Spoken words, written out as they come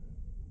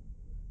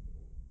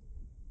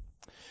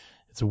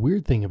It's a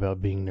weird thing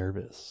about being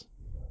nervous.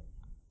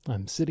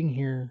 I'm sitting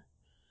here,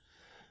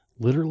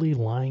 literally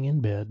lying in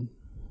bed.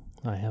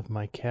 I have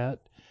my cat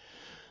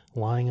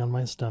lying on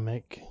my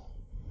stomach.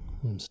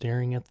 I'm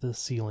staring at the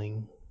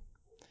ceiling,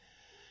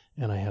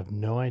 and I have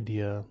no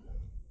idea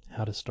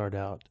how to start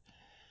out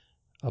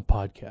a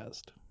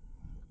podcast.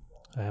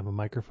 I have a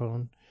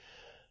microphone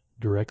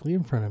directly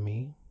in front of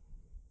me.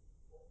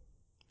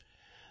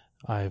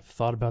 I've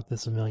thought about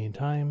this a million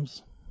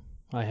times.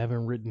 I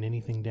haven't written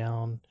anything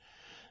down,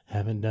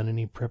 haven't done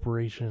any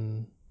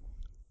preparation,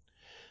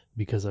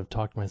 because I've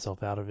talked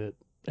myself out of it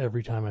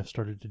every time I've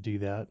started to do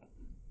that.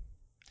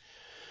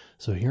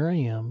 So here I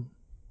am,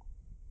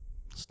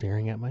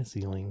 staring at my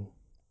ceiling,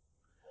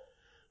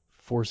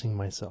 forcing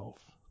myself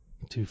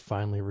to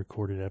finally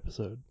record an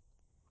episode.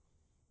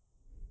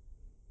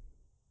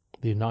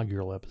 The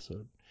inaugural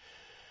episode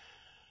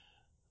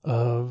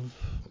of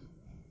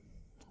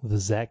the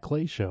Zach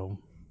Clay Show.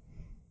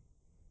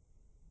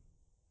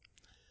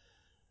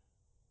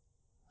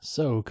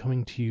 So,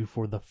 coming to you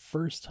for the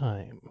first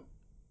time,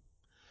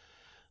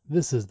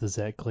 this is the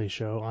Zach Clay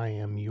Show. I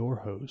am your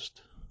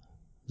host,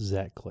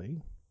 Zach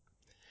Clay.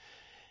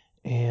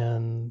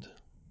 And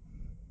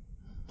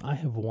I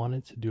have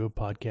wanted to do a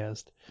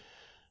podcast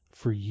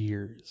for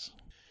years.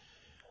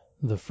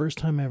 The first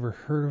time I ever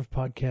heard of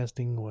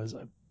podcasting was,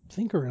 I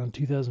think, around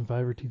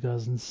 2005 or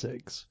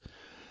 2006.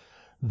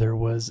 There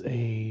was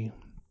an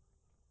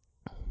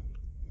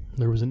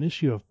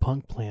issue of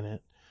Punk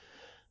Planet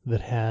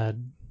that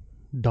had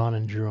Don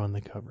and Drew on the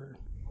cover,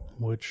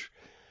 which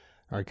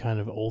are kind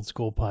of old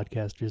school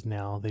podcasters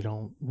now. They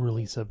don't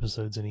release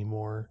episodes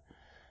anymore,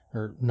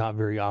 or not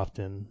very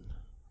often,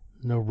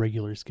 no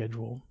regular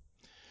schedule.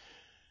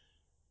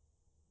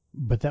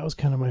 But that was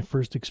kind of my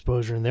first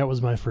exposure, and that was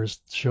my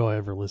first show I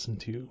ever listened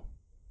to.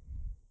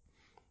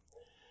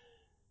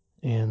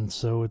 And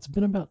so it's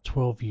been about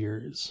 12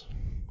 years.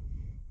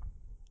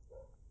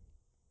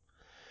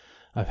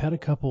 I've had a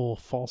couple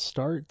false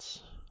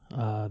starts.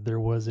 There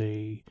was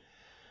a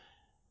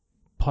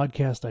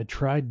podcast I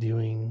tried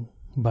doing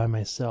by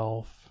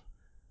myself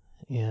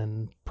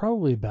in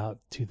probably about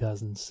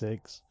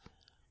 2006.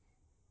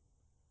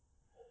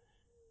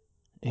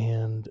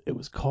 And it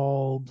was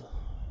called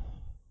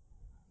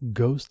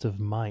Ghost of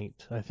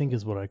Might, I think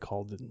is what I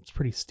called it. It's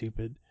pretty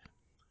stupid.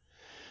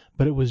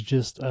 But it was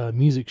just a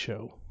music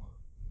show.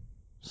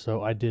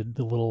 So I did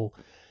the little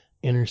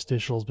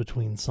interstitials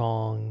between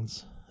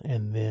songs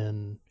and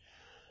then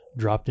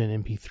dropped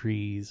in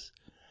MP3s.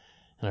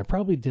 And I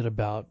probably did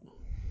about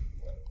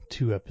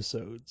 2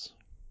 episodes.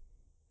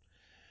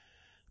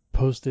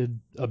 Posted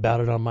about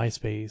it on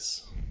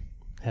MySpace.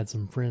 Had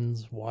some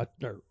friends watch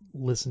or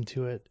listen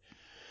to it.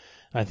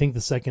 I think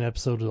the second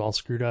episode was all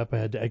screwed up. I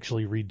had to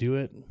actually redo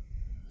it,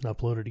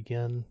 upload it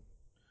again.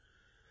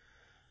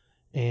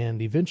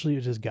 And eventually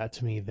it just got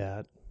to me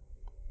that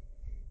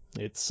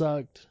it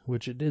sucked,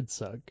 which it did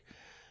suck,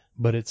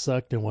 but it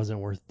sucked and wasn't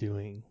worth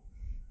doing.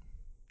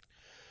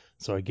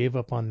 So I gave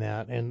up on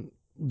that, and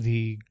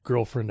the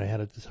girlfriend I had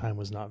at the time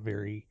was not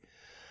very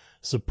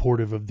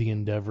supportive of the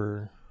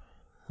endeavor.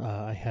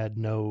 I had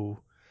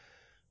no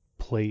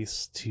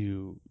place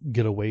to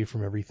get away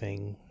from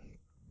everything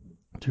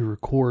to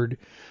record.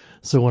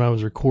 So when I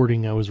was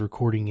recording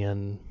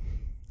in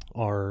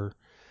our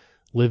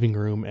living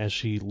room as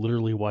she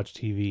literally watched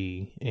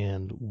TV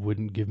and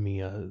wouldn't give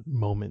me a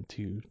moment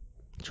to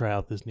try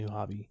out this new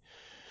hobby.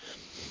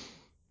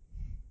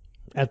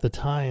 At the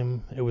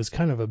time, it was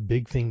kind of a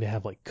big thing to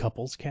have like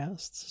couples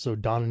casts. So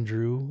Don and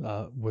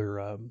Drew were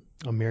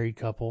a married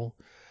couple.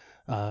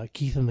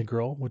 Keith and the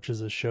Girl, which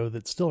is a show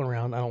that's still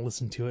around. I don't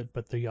listen to it,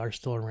 but they are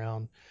still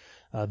around.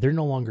 They're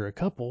no longer a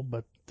couple,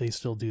 but they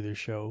still do their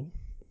show.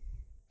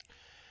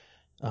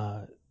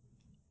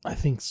 I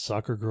think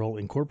Soccer Girl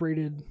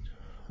Incorporated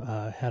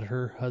had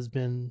her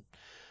husband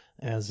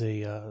as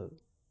a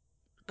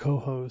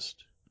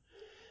co-host,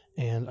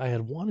 and I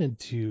had wanted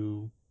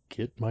to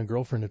get my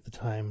girlfriend at the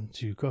time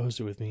to co-host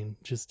it with me and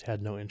just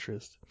had no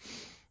interest.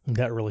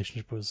 That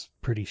relationship was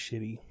pretty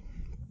shitty.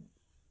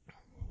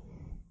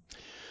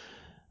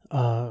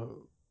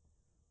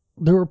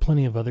 There were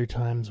plenty of other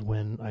times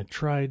when I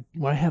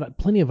had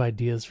plenty of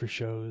ideas for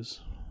shows,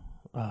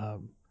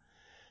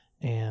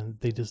 and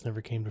they just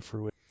never came to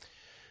fruition.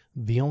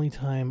 The only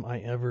time I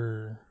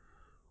ever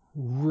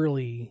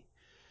really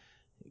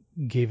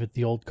gave it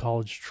the old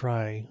college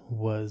try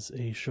was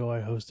a show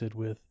I hosted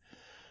with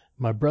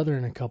my brother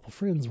and a couple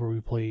friends where we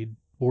played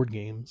board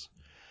games,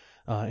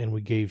 and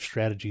we gave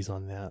strategies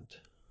on that.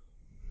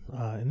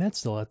 And that's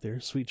still out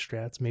there, Sweet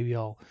Strats. Maybe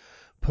I'll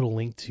put a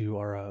link to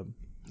our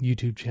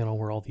YouTube channel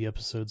where all the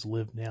episodes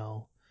live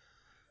now.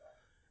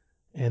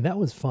 And that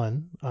was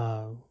fun.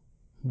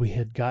 We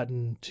had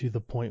gotten to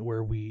the point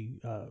where we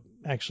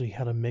actually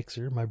had a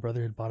mixer. My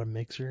brother had bought a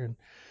mixer, and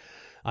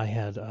I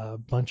had a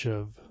bunch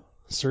of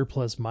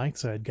surplus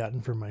mics I had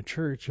gotten from my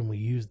church, and we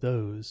used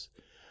those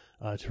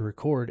to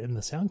record, and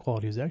the sound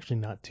quality was actually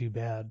not too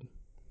bad.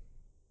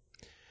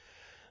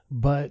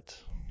 But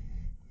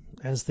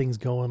as things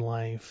go in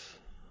life,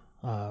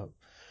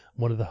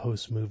 one of the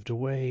hosts moved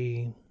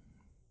away,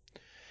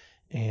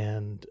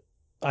 And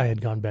I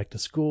had gone back to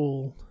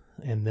school,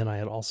 and then I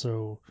had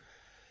also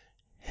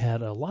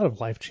had a lot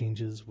of life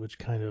changes, which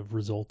kind of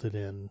resulted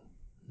in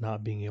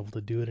not being able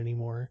to do it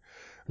anymore,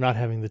 not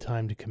having the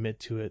time to commit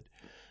to it,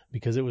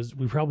 because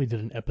we probably did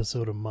an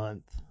episode a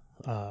month,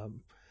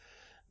 um,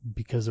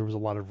 because there was a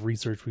lot of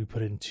research we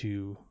put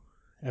into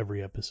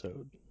every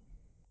episode.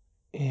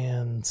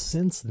 And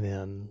since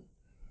then,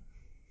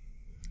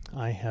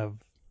 I have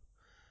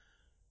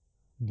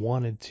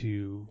wanted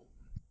to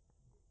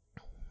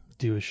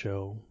do a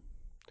show.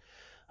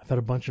 I've had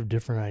a bunch of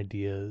different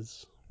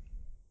ideas,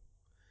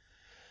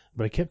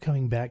 but I kept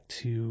coming back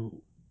to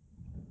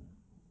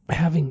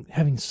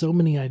having so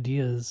many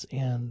ideas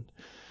and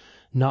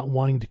not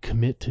wanting to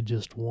commit to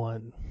just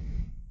one.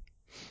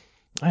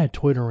 I had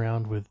toyed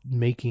around with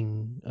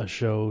making a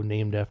show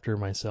named after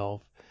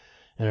myself,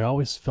 and it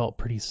always felt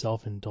pretty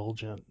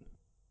self-indulgent.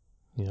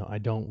 I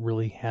don't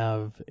really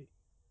have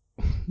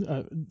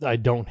I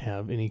don't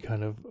have any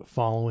kind of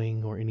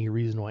following or any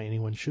reason why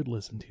anyone should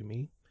listen to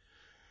me.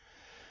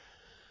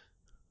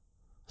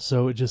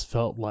 So it just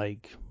felt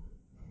like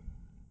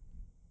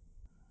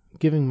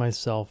giving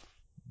myself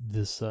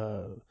this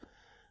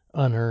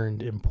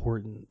unearned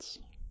importance.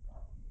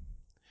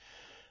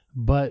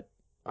 But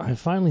I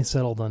finally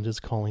settled on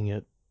just calling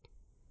it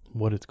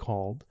what it's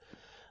called,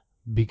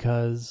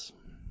 because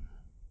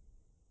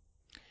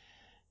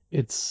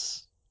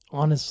it's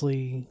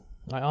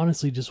I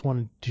honestly just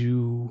want to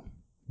do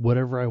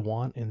whatever I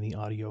want in the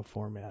audio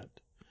format.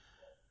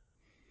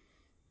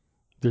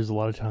 There's a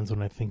lot of times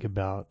when I think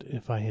about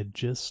if I had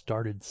just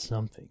started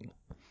something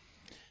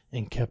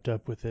and kept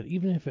up with it,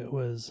 even if it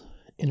was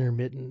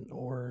intermittent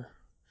or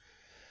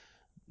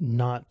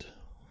not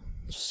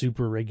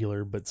super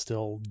regular, but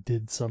still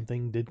did some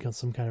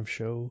kind of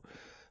show,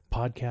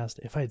 podcast.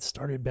 If I had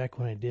started back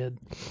when I did,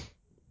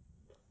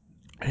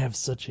 I have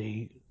such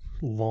a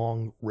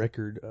long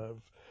record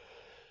of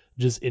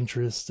just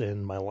interests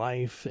in my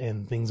life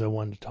and things I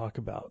wanted to talk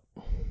about.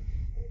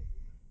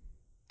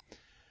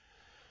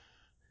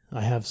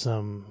 I have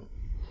some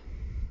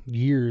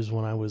years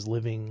when I was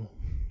living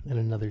in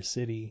another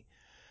city,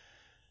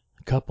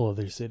 a couple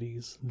other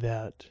cities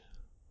that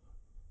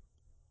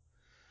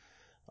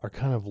are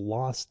kind of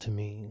lost to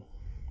me.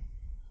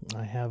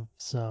 I have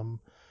some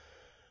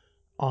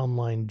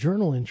online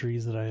journal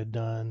entries that I had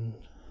done.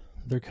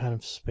 They're kind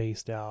of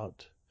spaced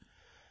out.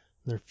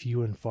 They're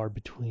few and far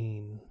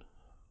between.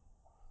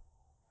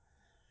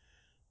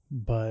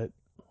 But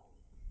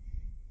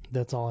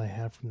that's all I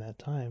have from that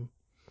time.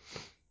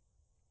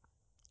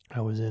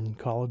 I was in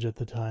college at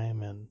the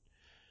time and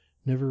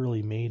never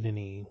really made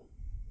any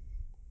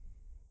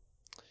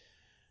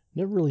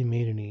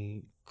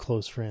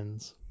close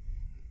friends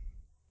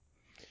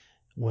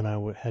when I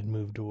had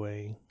moved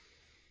away.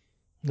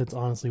 That's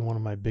honestly one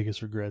of my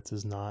biggest regrets,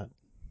 is not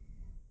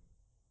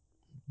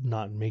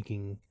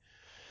making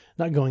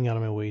not going out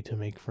of my way to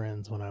make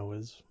friends when I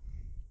was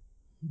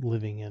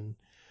living in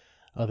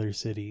other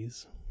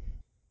cities.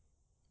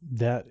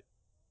 That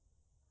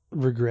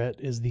regret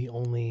is the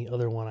only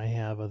other one I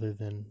have, other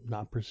than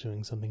not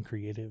pursuing something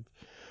creative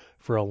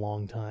for a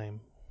long time.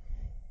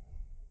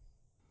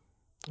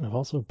 I've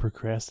also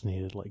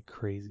procrastinated like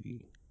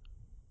crazy.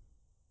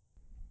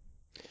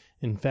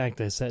 In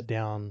fact, I sat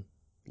down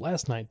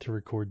last night to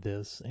record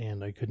this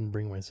and I couldn't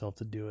bring myself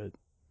to do it.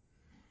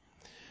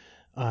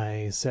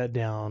 I sat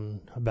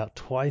down about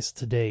twice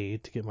today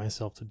to get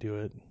myself to do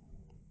it.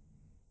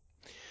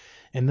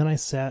 And then I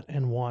sat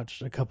and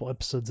watched a couple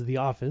episodes of The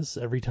Office,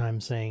 every time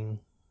saying,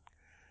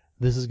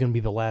 this is going to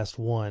be the last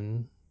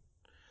one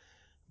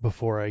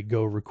before I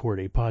go record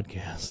a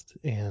podcast.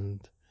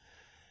 And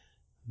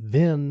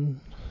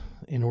then,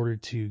 in order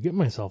to get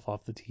myself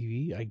off the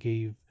TV, I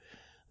gave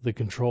the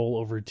control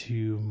over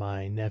to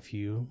my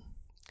nephew,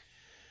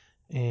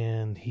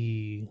 and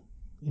he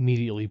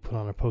immediately put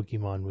on a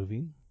Pokemon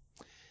movie.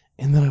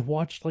 And then I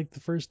watched like the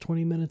first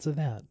 20 minutes of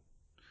that.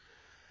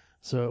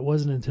 So it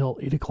wasn't until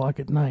 8 o'clock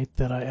at night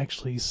that I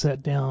actually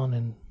sat down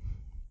and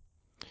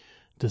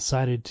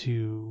decided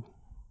to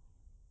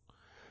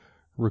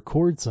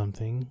record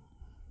something.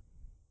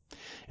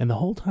 And the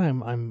whole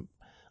time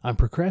I'm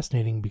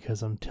procrastinating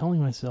because I'm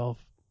telling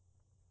myself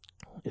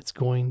it's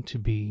going to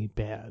be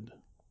bad.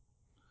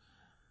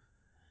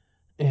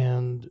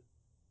 And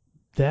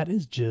that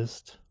is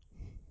just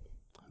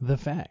the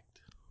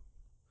fact.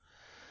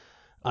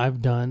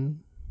 I've done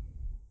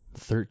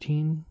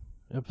 13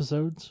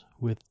 episodes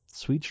with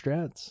Sweet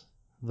Strats,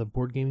 the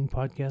board gaming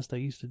podcast I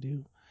used to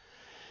do.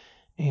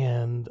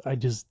 And I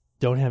just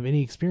don't have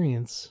any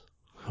experience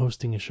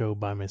hosting a show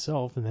by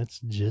myself, and that's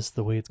just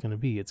the way it's going to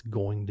be. It's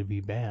going to be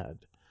bad.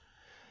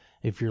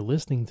 If you're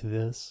listening to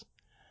this,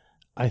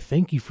 I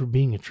thank you for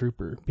being a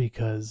trooper,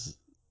 because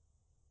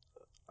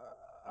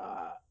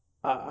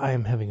I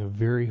am having a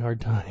very hard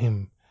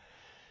time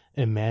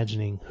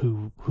imagining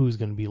who's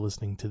going to be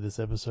listening to this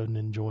episode and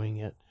enjoying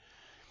it.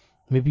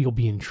 Maybe you'll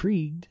be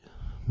intrigued.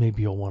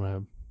 Maybe you'll want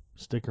to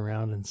stick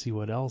around and see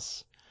what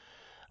else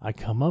I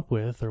come up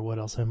with or what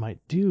else I might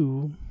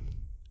do.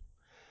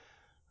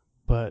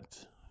 But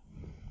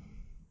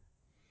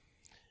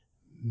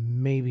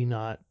maybe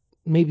not,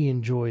 maybe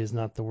enjoy is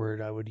not the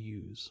word I would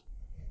use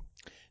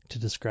to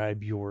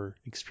describe your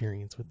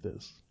experience with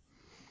this.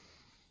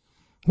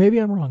 Maybe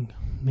I'm wrong.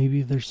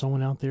 Maybe there's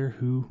someone out there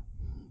who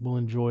will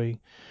enjoy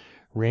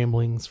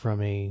ramblings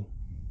from a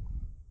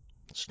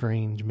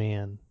strange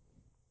man.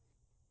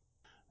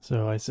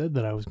 So I said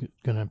that I was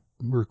going to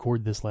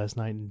record this last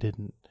night and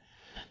didn't.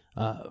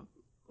 I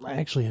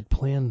actually had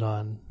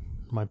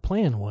my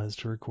plan was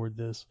to record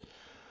this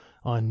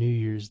on New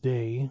Year's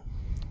Day,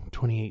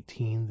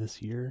 2018,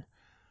 this year.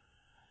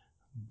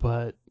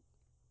 But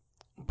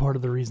part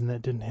of the reason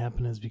that didn't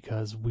happen is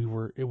because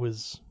it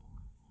was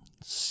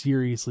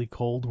seriously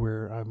cold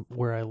where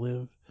I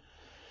live.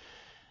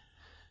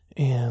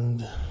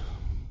 And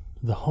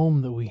the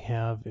home that we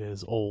have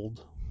is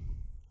old,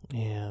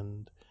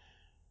 and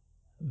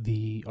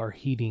our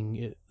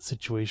heating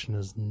situation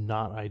is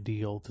not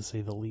ideal, to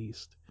say the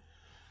least.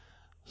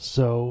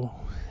 So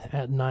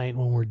at night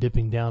when we're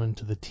dipping down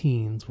into the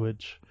teens,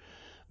 which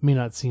may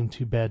not seem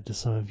too bad to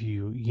some of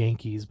you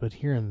Yankees, but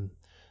here in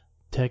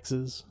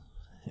Texas,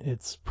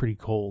 it's pretty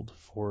cold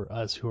for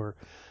us who are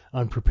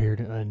unprepared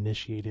and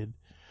uninitiated.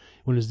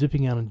 When it was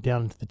dipping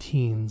down into the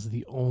teens,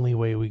 the only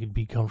way we could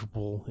be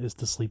comfortable is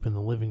to sleep in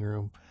the living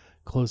room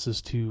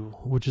closest to,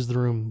 which is the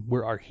room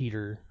where our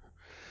heater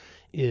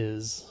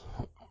is,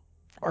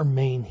 our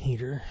main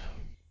heater.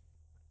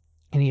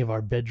 Any of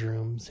our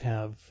bedrooms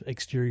have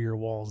exterior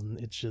walls, and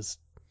it's just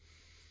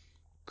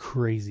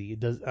crazy.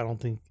 I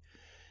don't think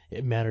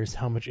it matters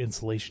how much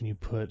insulation you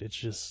put. It's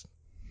just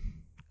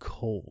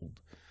cold.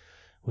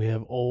 We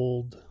have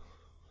old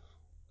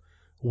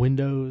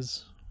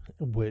windows,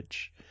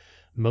 which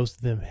most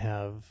of them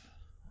have,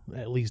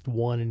 at least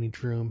one in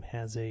each room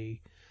has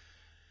a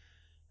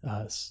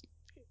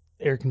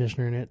air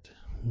conditioner in it,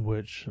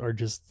 which are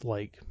just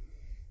like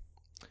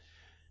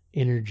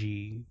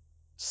energy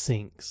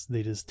sinks.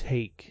 They just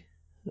take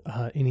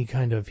any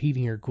kind of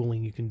heating or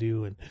cooling you can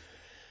do and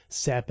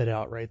sap it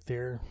out right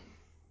there.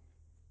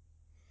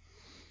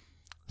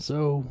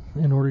 So,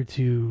 in order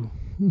to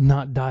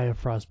not die of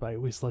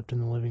frostbite, we slept in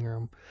the living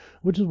room,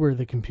 which is where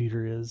the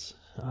computer is.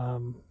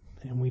 And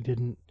I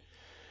didn't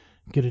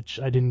get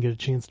a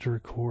chance to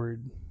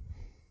record.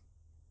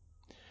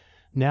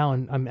 Now,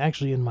 I'm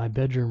actually in my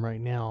bedroom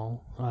right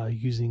now,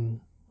 using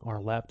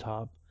our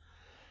laptop,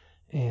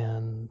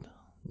 and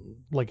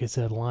like I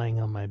said,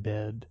 lying on my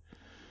bed.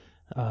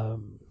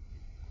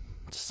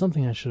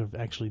 Something I should have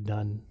actually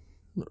done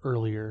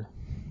earlier.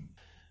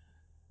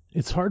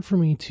 It's hard for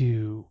me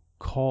to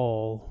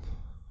call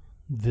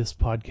this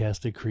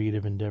podcast a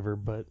creative endeavor,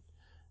 but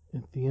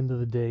at the end of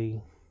the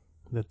day,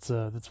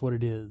 that's what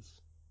it is.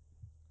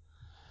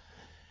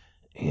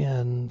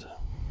 And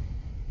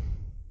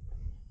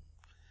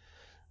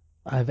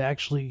I've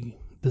actually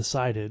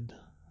decided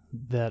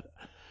that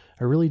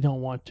I really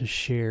don't want to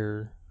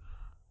share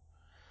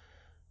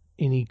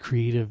any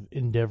creative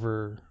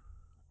endeavor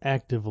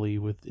actively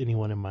with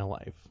anyone in my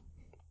life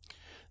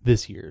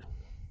this year.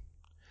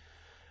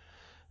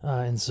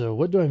 And so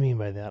what do I mean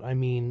by that? I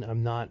mean,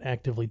 I'm not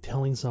actively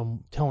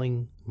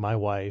telling my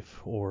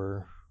wife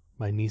or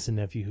my niece and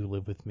nephew who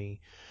live with me,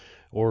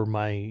 or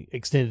my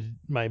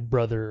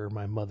brother or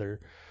my mother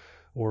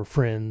or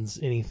friends,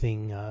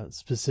 anything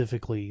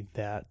specifically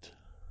that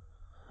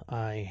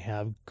I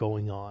have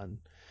going on.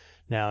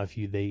 Now, if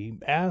they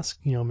ask,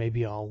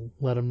 maybe I'll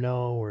let them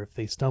know, or if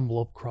they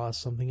stumble across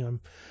something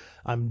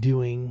I'm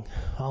doing,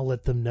 I'll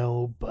let them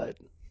know, but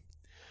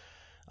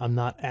I'm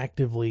not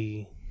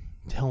actively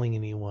telling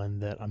anyone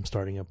that I'm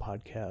starting a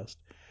podcast.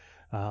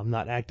 I'm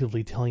not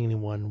actively telling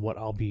anyone what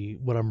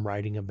I'm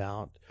writing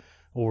about,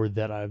 or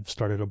that I've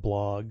started a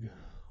blog,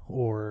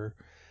 or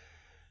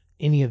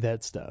any of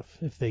that stuff.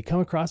 If they come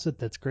across it,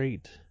 that's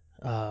great.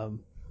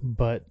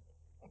 But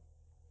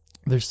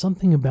there's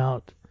something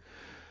about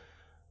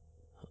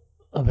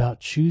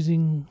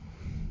choosing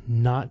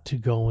not to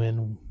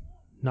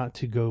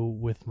go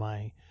with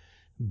my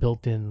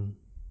built-in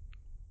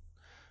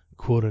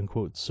quote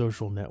unquote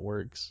social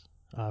networks,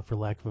 for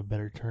lack of a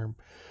better term,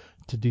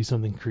 to do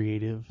something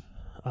creative.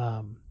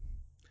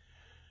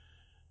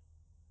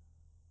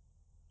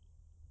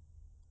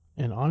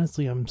 And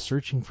honestly, I'm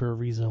searching for a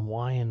reason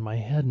why in my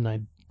head, and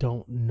I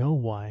don't know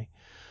why,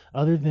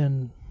 other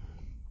than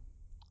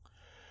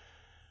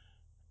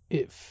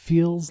it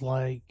feels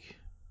like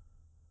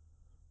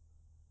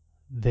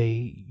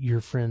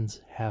your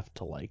friends have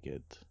to like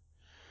it,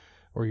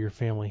 or your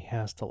family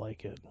has to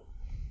like it.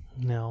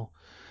 Now,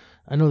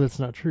 I know that's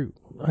not true.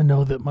 I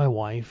know that my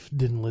wife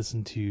didn't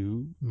listen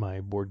to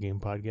my board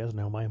game podcast.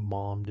 Now, my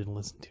mom didn't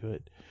listen to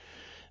it.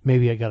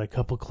 Maybe I got a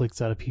couple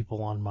clicks out of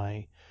people on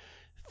my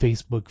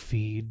Facebook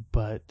feed,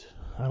 but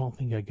I don't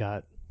think I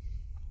got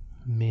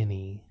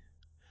many,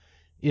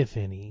 if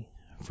any,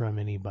 from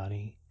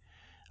anybody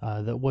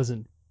that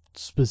wasn't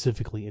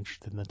specifically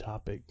interested in the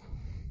topic.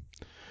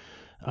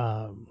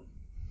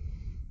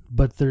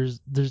 But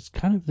there's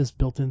kind of this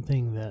built-in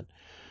thing that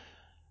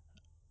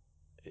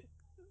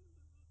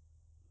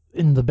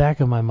in the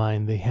back of my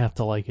mind, they have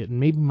to like it. And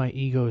maybe my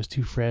ego is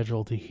too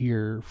fragile to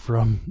hear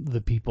from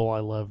the people I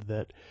love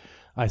that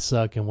I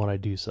suck and what I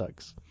do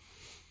sucks.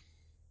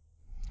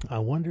 I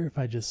wonder if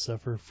I just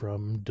suffer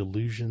from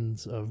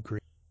delusions of grandeur.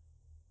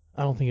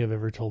 I don't think I've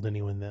ever told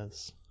anyone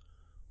this,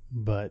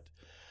 but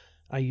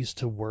I used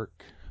to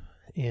work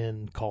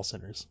in call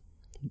centers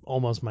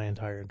almost my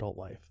entire adult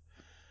life,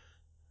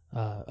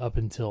 up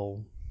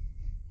until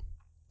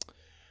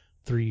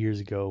 3 years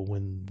ago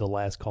when the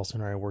last call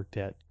center I worked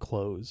at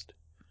closed,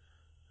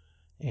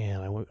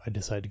 and I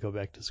decided to go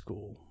back to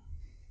school.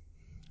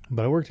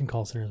 But I worked in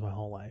call centers my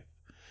whole life.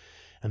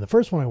 And the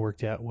first one I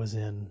worked at was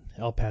in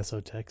El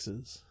Paso,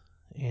 Texas.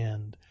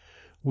 And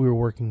we were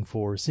working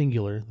for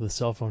Singular, the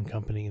cell phone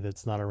company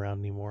that's not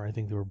around anymore. I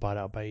think they were bought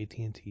out by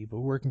AT&T, but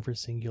we're working for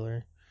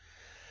Singular.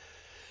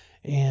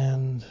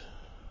 And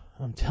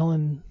I'm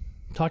talking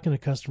to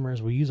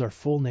customers. We use our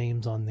full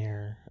names on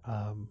there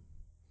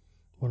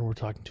when we're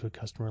talking to a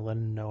customer,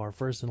 letting them know our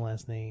first and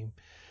last name,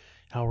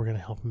 how we're going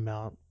to help them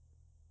out.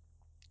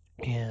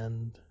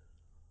 And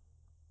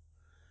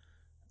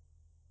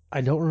I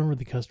don't remember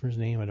the customer's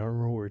name. I don't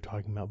remember what we were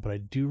talking about, but I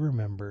do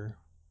remember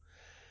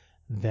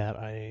that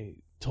I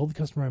told the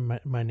customer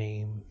my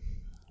name.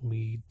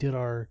 We did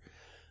our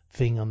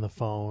thing on the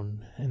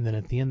phone, and then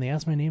at the end they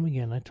asked my name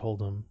again. I told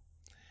them,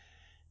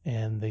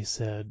 and they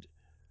said,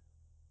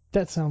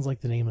 "That sounds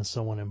like the name of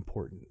someone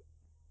important."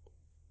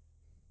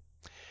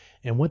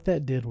 And what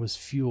that did was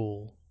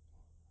fuel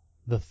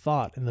the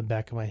thought in the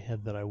back of my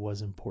head that I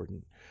was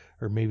important,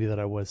 or maybe that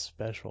I was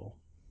special.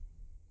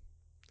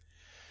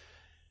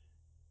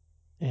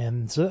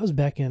 And so that was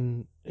back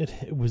in,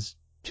 it was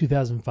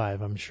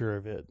 2005, I'm sure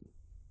of it.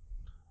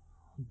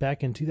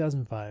 Back in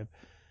 2005,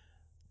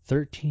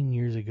 13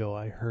 years ago,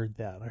 I heard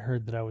that. I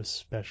heard that I was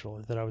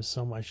special, that I was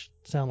so much,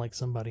 sound like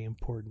somebody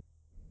important.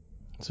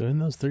 So in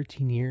those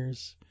 13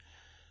 years,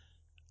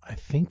 I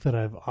think that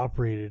I've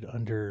operated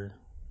under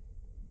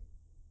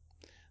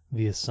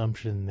the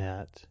assumption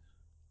that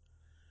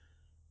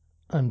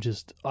I'm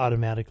just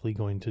automatically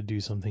going to do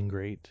something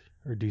great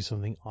or do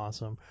something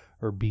awesome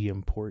or be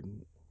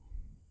important.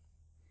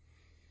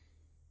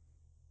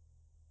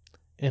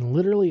 And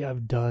literally,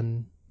 I've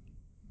done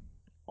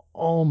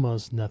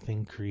almost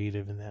nothing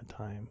creative in that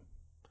time.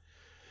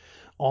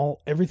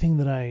 Everything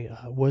that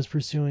I was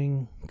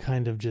pursuing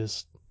kind of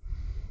just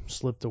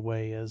slipped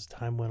away as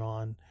time went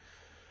on,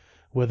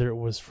 whether it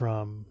was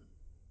from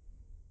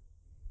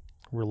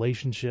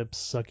relationships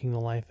sucking the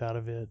life out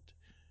of it,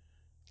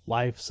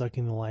 life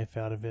sucking the life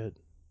out of it,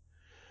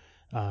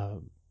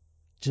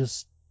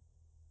 just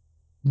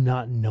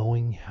not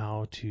knowing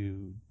how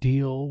to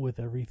deal with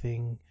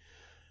everything.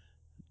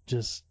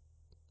 Just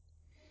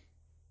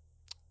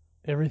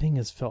everything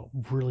has felt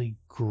really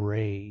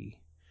gray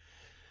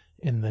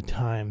in the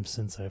time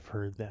since I've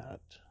heard that.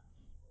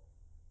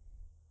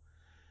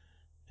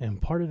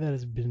 And part of that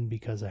has been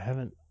because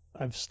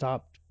I've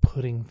stopped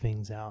putting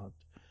things out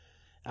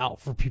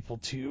for people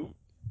to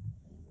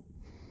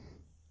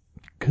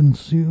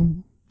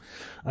consume,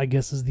 I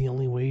guess is the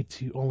only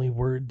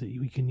word that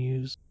we can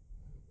use.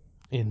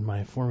 In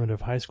my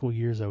formative high school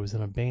years, I was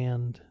in a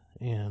band,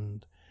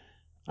 and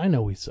I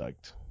know we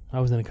sucked. I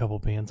was in a couple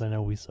bands. I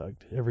know we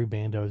sucked. Every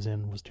band I was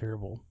in was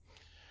terrible.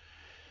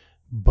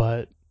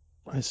 But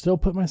I still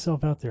put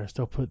myself out there. I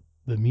still put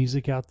the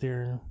music out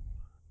there.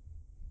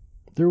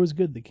 There was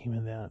good that came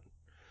in that.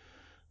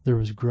 There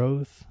was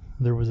growth.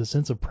 There was a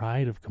sense of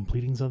pride of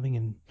completing something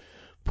and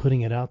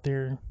putting it out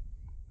there.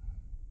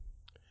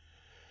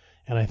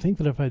 And I think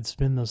that if I'd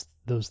spent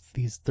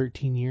these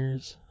 13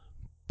 years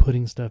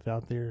putting stuff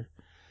out there,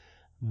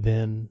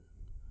 then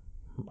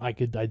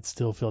I'd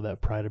still feel that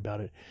pride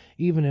about it,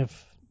 even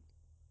if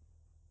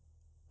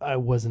I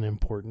wasn't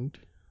important,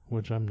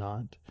 which I'm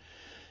not,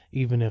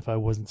 even if I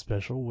wasn't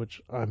special,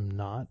 which I'm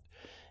not,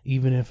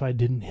 even if I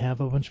didn't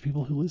have a bunch of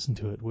people who listened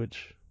to it,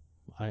 which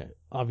I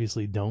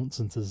obviously don't,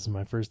 since this is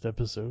my first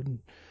episode.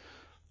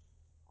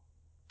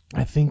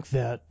 I think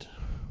that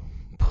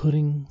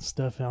putting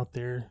stuff out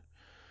there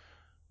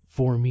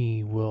for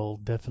me will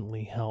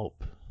definitely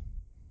help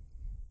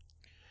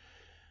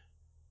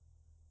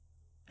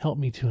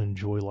me to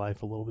enjoy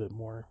life a little bit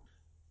more.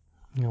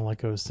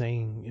 Like I was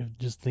saying,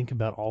 just think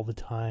about all the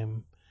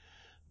time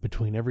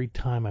between every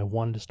time I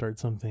wanted to start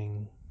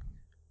something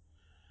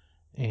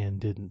and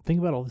didn't. Think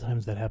about all the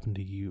times that happened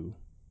to you.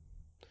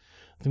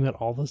 Think about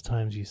all those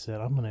times you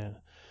said, I'm going to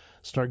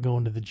start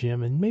going to the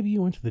gym, and maybe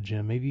you went to the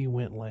gym. Maybe you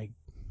went like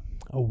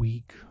a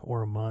week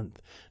or a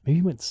month. Maybe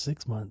you went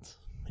 6 months,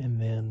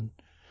 and then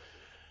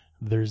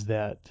there's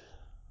that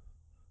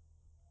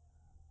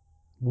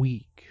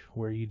week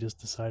where you just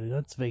decided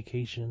that's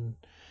vacation,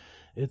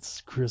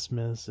 it's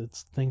Christmas,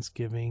 it's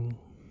Thanksgiving,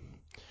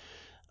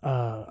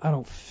 I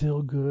don't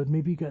feel good.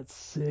 Maybe you got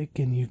sick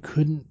and you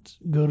couldn't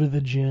go to the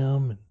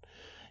gym and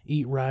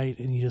eat right,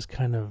 and you just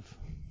kind of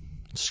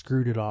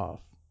screwed it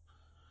off.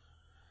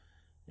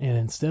 And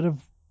instead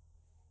of,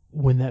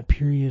 when that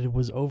period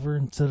was over,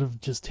 instead of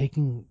just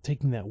taking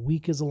that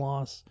week as a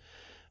loss,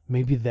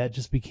 maybe that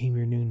just became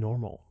your new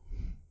normal.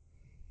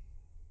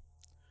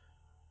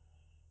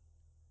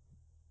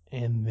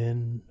 And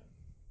then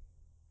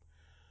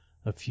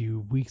a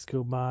few weeks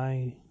go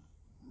by,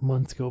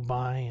 months go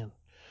by and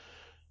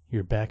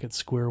you're back at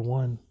square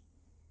one.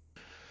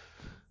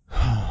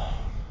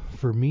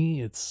 For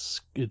me,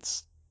 it's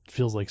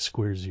feels like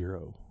square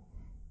zero.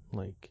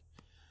 Like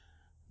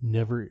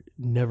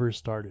never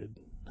started.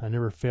 I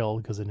never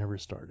failed because I never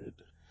started.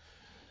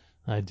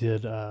 I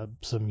did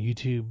some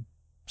YouTube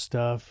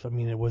stuff. I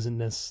mean, it was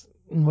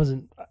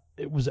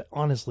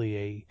honestly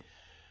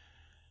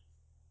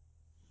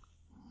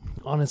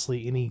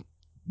any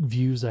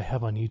views I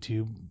have on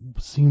YouTube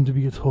seem to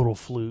be a total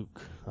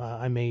fluke.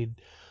 I made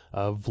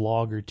a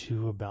vlog or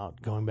two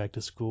about going back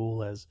to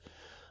school as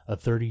a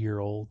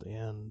 30-year-old,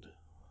 and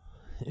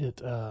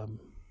it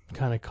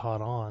kind of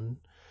caught on.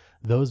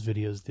 Those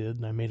videos did,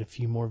 and I made a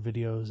few more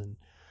videos and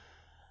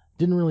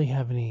didn't really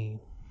have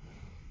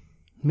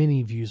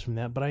many views from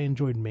that, but I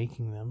enjoyed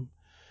making them.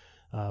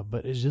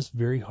 But it's just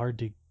very hard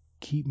to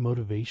keep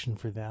motivation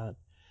for that.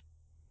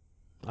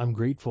 I'm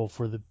grateful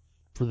for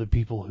the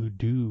people who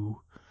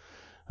do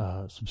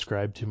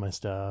subscribe to my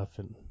stuff,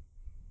 and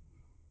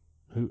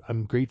who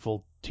I'm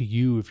grateful to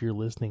you if you're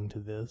listening to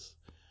this.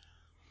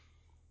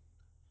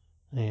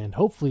 And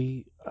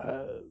hopefully,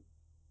 I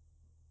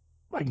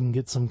can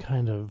get some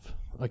kind of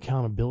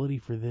accountability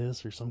for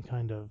this, or some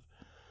kind of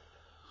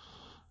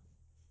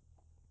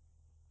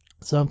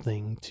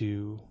something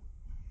to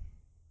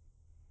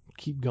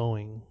keep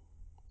going,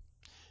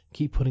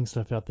 keep putting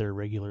stuff out there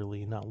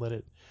regularly, and not let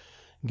it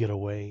get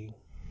away.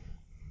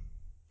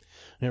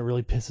 And it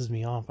really pisses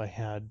me off. I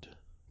had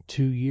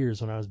 2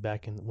 years when I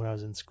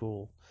was in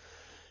school,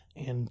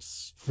 and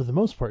for the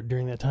most part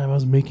during that time, I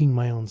was making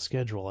my own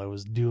schedule. I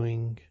was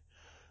doing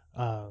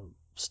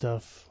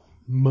stuff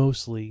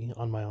mostly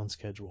on my own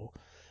schedule.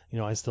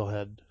 I still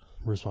had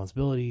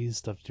responsibilities,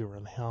 stuff to do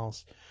around the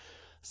house,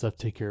 stuff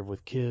to take care of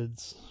with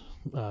kids,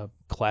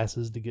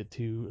 classes to get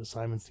to,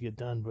 assignments to get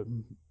done, but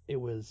it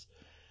was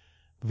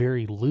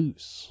very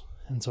loose.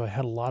 And so I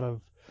had a lot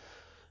of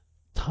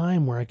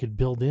time where I could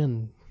build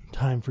in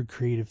time for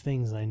creative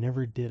things, and I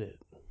never did it.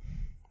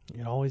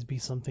 It'd always be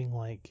something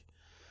like,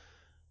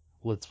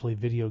 let's play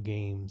video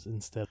games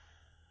instead.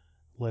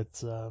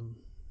 Let's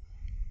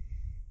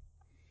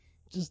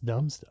just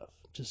dumb stuff.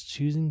 Just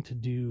choosing to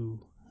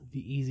do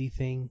the easy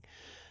thing,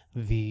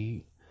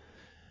 the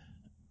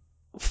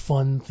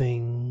fun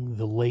thing,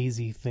 the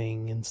lazy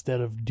thing,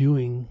 instead of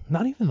doing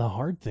not even the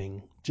hard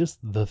thing, just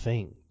the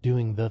thing,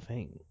 doing the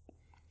thing.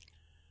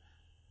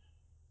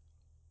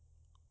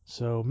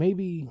 So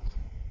maybe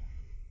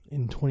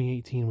in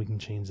 2018 we can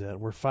change that.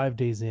 We're 5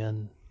 days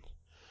in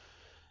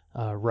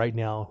right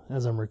now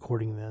as I'm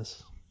recording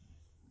this.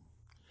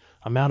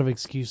 I'm out of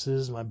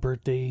excuses. My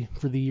birthday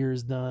for the year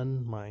is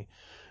done. My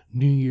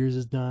New Year's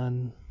is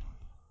done.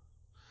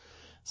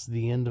 It's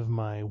the end of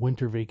my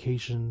winter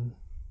vacation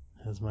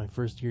as my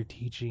first year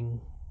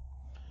teaching.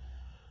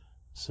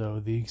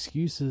 So the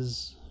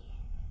excuses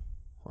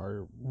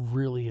are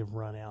really have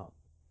run out.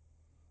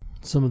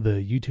 Some of the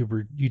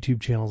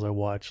YouTube channels I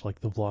watch, like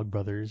the Vlog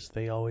Brothers,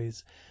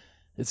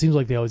 it seems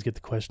like they always get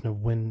the question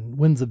of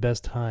when's the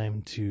best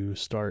time to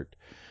start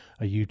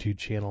a YouTube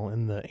channel,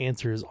 and the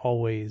answer is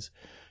always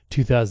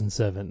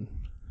 2007.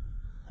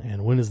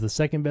 And when is the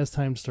second best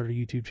time to start a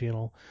YouTube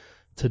channel?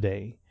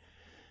 Today.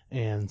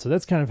 And so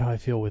that's kind of how I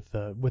feel with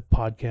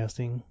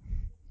podcasting.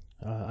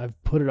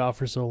 I've put it off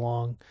for so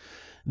long.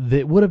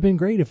 That would have been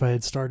great if I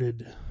had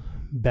started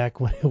back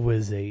when it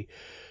was a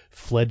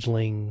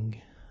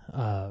fledgling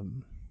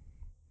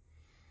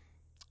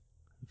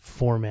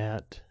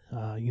format.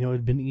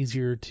 It'd been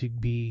easier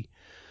to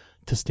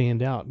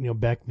stand out.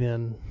 Back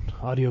then,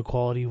 audio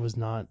quality was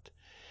not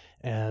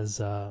as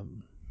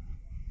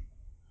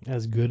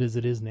good as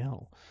it is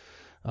now.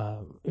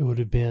 It would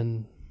have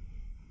been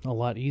a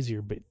lot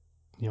easier, but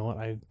you know what?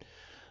 I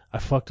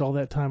fucked all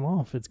that time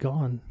off. It's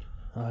gone.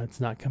 It's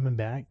not coming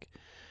back,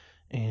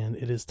 and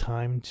it is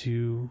time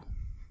to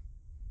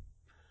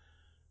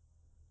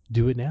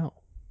do it now.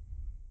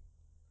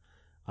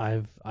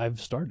 I've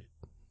started.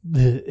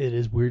 It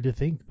is weird to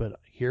think, but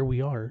here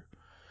we are.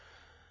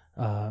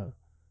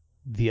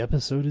 The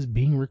episode is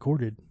being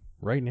recorded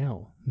right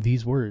now.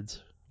 These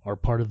words are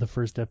part of the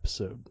first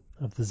episode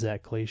of the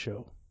Zach Clay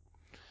Show.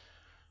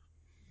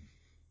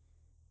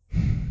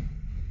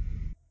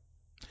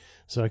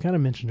 So I kind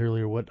of mentioned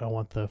earlier what I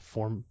want the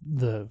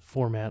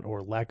format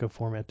or lack of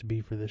format to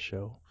be for this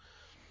show.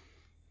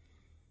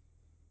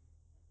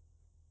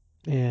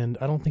 And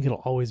I don't think it'll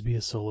always be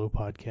a solo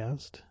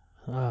podcast.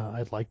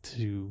 I'd like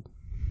to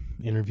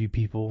interview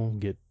people,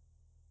 get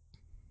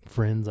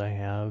friends I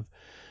have,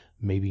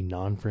 maybe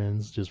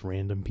non-friends, just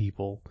random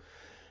people,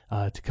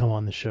 to come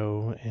on the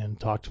show and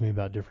talk to me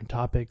about different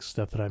topics,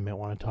 stuff that I might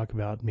want to talk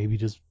about, maybe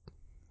just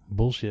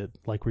bullshit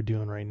like we're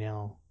doing right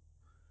now.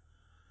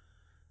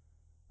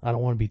 I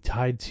don't want to be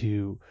tied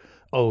to,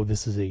 oh,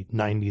 this is a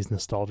 90s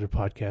nostalgia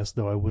podcast,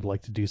 though I would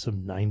like to do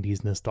some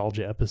 90s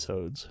nostalgia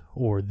episodes.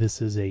 Or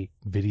this is a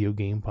video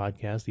game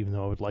podcast, even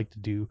though I would like to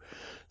do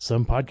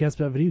some podcasts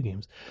about video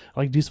games. I'd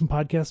like to do some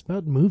podcasts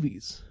about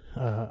movies.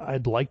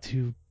 I'd like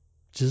to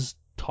just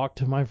talk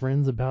to my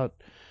friends about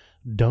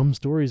dumb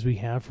stories we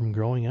have from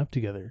growing up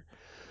together.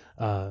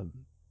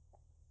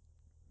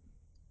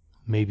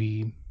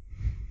 maybe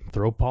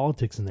throw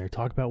politics in there,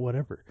 talk about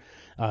whatever.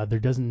 There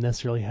doesn't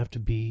necessarily have to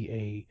be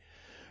a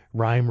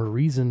rhyme or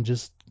reason,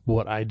 just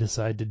what I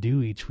decide to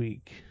do each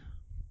week.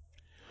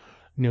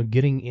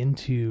 Getting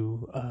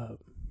into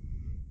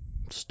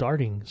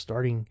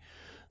starting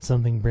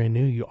something brand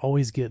new, you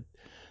always get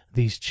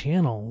these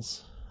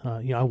channels.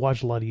 I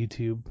watch a lot of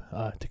YouTube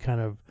to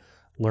kind of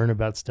learn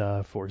about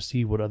stuff or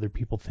see what other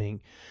people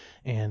think.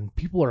 And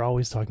people are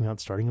always talking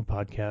about starting a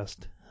podcast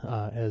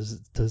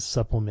as to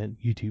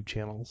supplement YouTube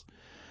channels,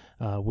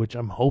 which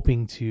I'm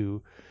hoping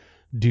to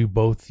do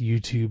both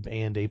YouTube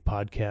and a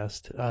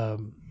podcast.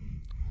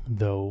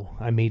 Though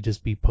I may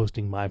just be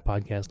posting my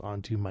podcast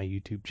onto my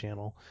YouTube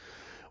channel.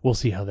 We'll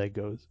see how that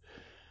goes.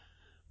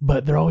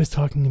 But they're always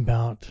talking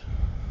about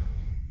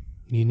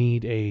you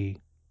need a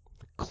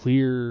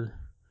clear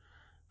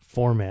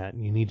format.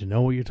 You need to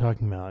know what you're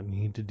talking about. You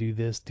need to do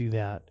this, do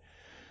that.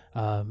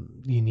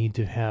 You need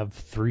to have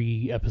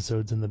 3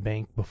 episodes in the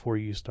bank before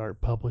you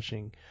start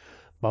publishing.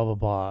 Blah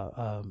blah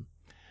blah.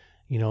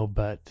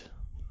 But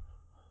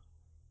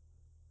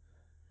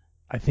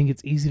I think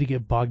it's easy to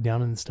get bogged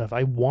down in this stuff.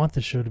 I want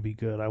the show to be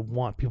good. I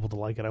want people to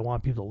like it. I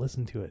want people to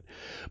listen to it.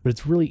 But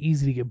it's really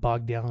easy to get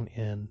bogged down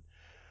in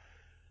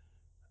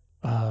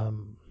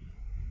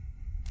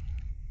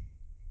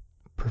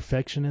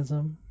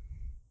perfectionism,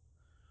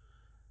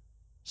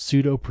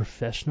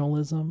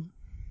 pseudo-professionalism.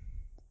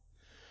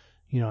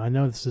 I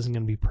know this isn't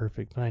going to be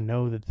perfect, and I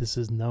know that this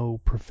is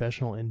no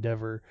professional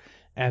endeavor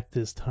at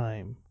this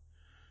time.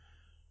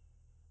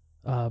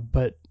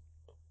 But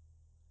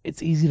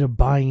it's easy to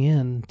buy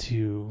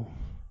into,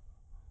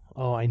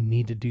 I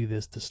need to do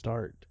this to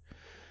start.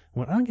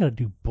 When I don't got to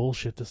do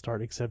bullshit to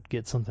start except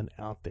get something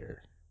out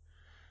there.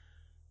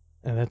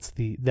 And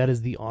that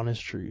is the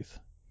honest truth.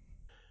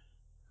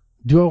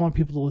 Do I want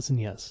people to listen?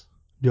 Yes.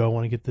 Do I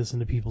want to get this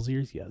into people's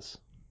ears? Yes.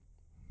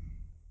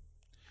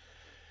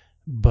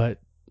 But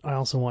I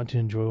also want to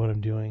enjoy what I'm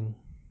doing.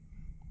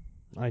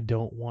 I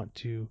don't want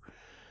to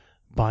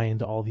buy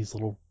into all these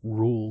little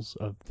rules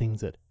of things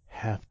that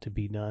have to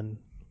be done.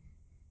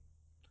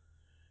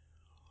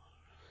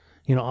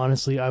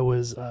 Honestly, I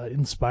was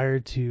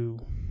inspired to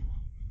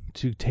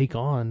take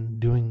on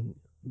doing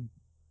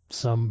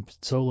some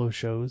solo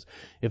shows,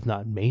 if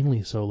not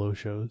mainly solo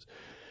shows,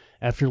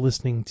 after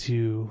listening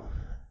to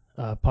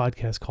a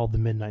podcast called The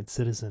Midnight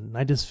Citizen. And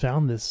I just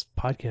found this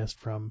podcast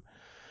from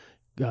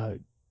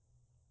Reddit,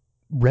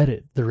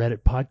 the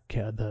Reddit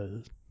podcast,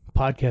 the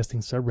podcasting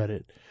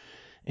subreddit,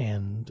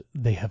 and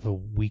they have a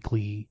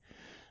weekly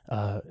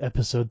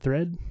episode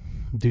thread.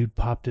 Dude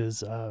popped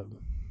his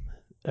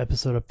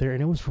episode up there,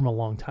 and it was from a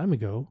long time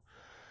ago.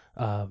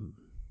 I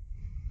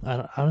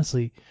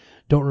honestly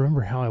don't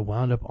remember how I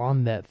wound up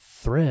on that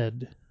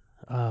thread,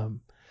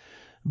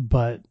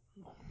 but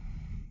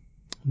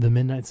The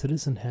Midnight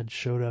Citizen had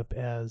showed up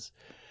as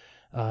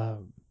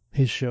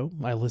his show.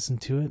 I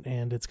listened to it,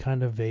 and it's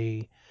kind of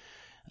a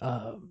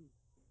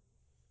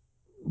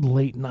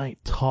late night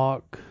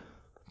talk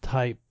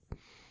type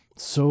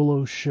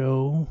solo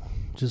show,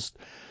 just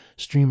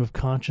stream of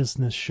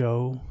consciousness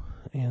show.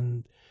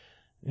 And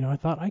I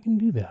thought, I can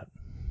do that.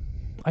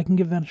 I can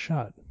give that a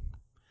shot.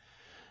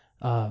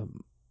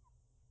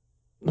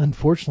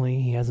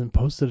 Unfortunately, he hasn't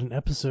posted an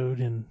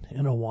episode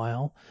in a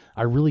while.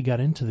 I really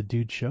got into the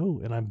dude's show,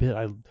 and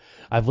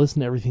I've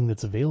listened to everything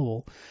that's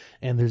available,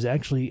 and there's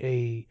actually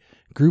a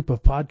group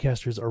of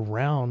podcasters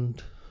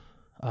around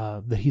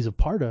that he's a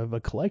part of, a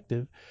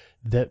collective,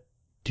 that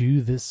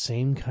do this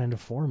same kind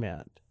of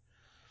format.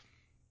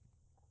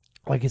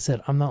 Like I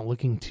said, I'm not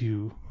looking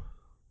to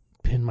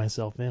pin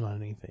myself in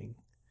on anything.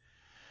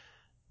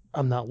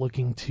 I'm not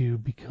looking to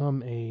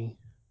become a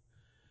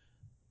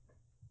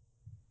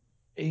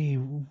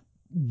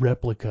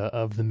replica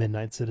of the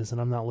Midnight Citizen.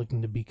 I'm not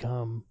looking to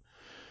become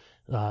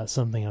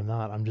something I'm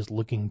not. I'm just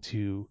looking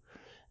to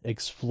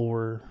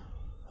explore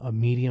a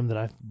medium that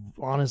I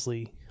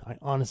honestly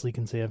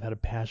can say I've had a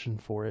passion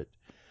for it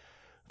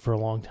for a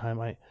long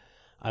time.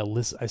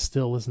 I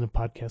still listen to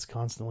podcasts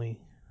constantly.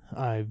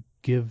 I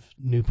give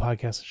new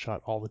podcasts a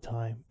shot all the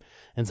time.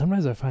 And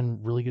sometimes I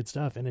find really good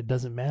stuff, and it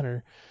doesn't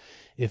matter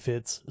if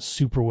it's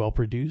super well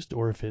produced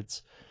or if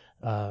it's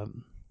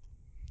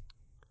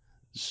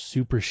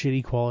super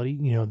shitty quality.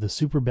 The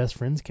Super Best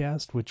Friends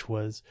cast, which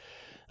was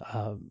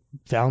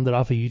founded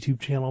off a YouTube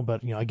channel,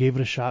 but I gave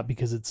it a shot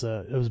because it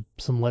was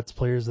some Let's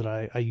Players that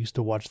I used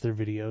to watch their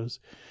videos,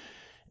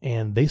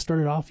 and they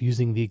started off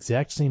using the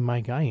exact same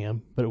mic I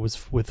am, but it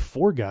was with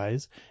 4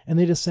 guys, and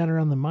they just sat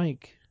around the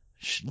mic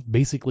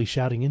basically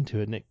shouting into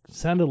it, and it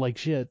sounded like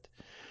shit,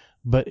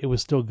 but it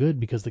was still good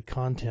because the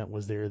content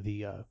was there.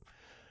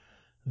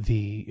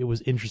 It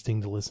was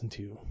interesting to listen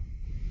to.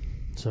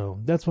 So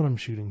that's what I'm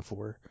shooting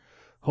for.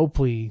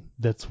 Hopefully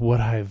that's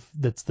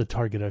the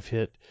target I've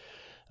hit.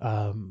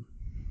 So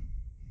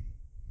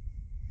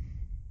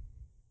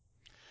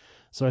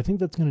I think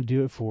that's going to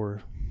do it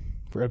for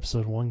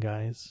episode 1,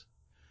 guys.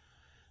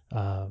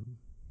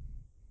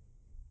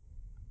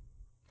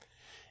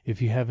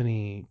 If you have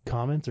any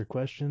comments or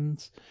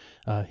questions,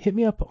 hit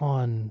me up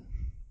on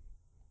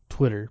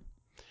Twitter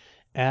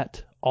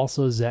at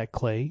also Zach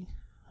Clay.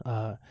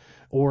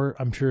 Or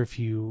I'm sure if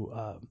you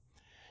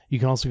you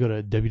can also go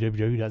to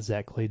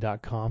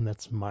www.zachclay.com.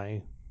 That's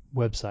my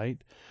website.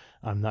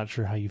 I'm not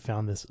sure how you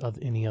found this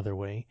any other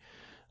way.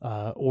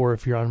 Or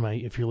if you're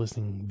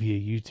listening via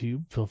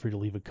YouTube, feel free to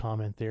leave a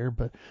comment there.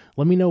 But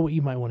let me know what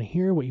you might want to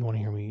hear, what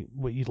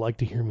you'd like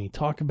to hear me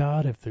talk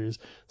about. If there's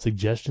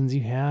suggestions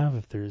you have,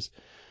 if there's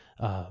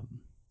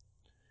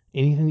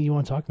anything that you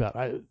want to talk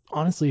about.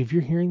 Honestly, if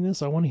you're hearing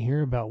this, I want to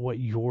hear about what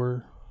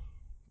your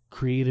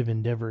creative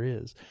endeavor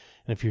is.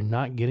 And if you're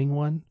not getting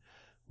one,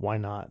 why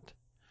not?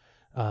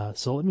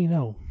 So let me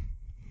know.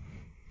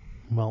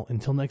 Well,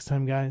 until next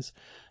time, guys,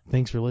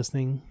 thanks for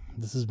listening.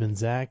 This has been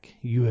Zach.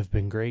 You have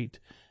been great,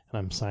 and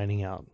I'm signing out.